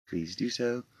please do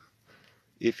so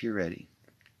if you're ready.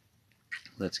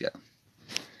 Let's go.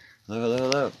 Hello, hello,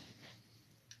 hello.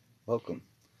 Welcome.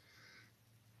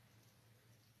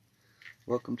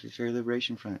 Welcome to the Fairy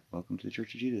Liberation Front. Welcome to the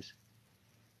Church of Judas.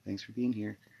 Thanks for being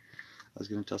here. I was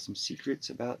going to tell some secrets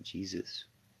about Jesus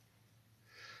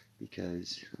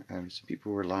because some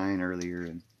people were lying earlier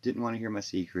and didn't want to hear my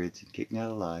secrets and kicked me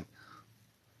out alive.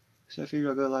 So I figured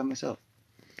I'll go live myself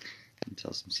and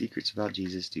tell some secrets about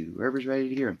Jesus to whoever's ready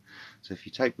to hear them. So if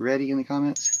you type ready in the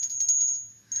comments,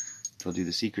 I'll do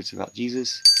the secrets about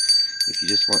Jesus. If you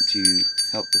just want to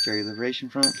help the Fairy Liberation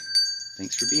Front,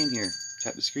 thanks for being here.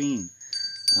 Tap the screen.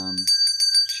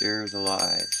 Share the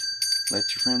live. Let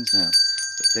your friends know.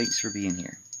 But thanks for being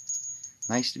here.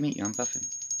 Nice to meet you. I'm Puffin.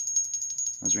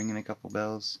 I was ringing a couple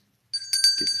bells,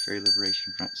 get the Fairy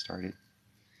Liberation Front started.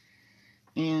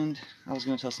 And I was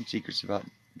going to tell some secrets about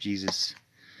Jesus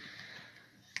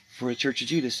for the Church of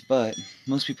Judas, but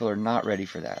most people are not ready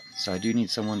for that. So I do need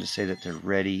someone to say that they're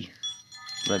ready.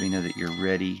 Let me know that you're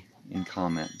ready in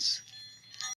comments.